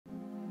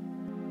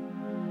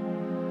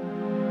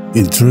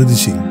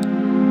Introducing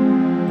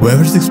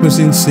Wafer Stick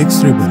Machine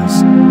 6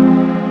 ribbons.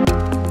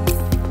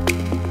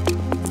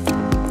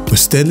 A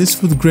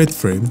stainless wood grade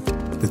frame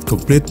that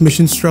complete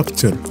machine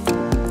structure.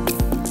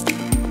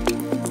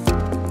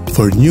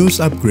 For newest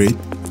upgrade,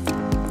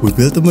 we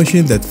built a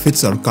machine that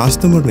fits our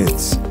customer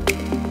needs.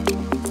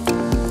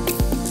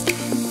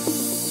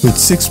 With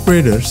 6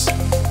 spreaders,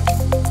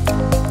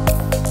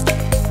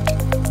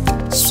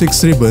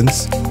 6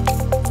 ribbons,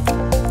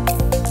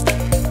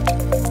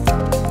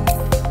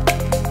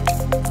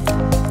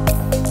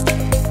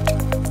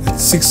 and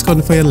 6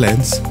 conveyor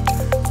lines,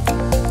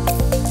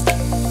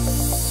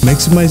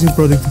 maximizing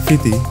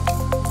productivity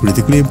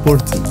critically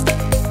important.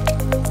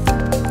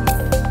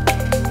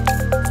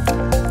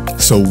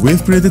 So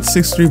we've created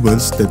 6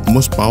 ribbons that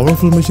most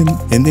powerful machine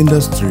in the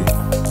industry.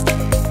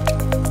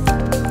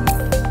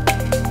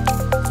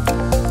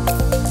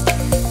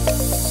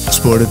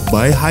 Supported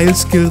by highly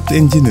skilled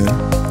engineer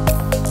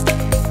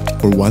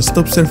for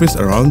one-stop service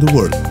around the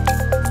world.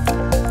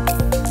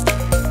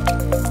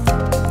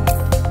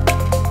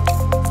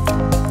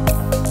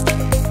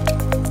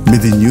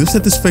 Meeting user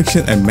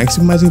satisfaction and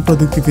maximizing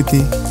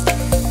productivity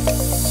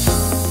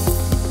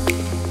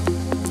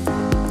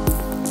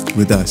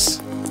with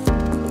us.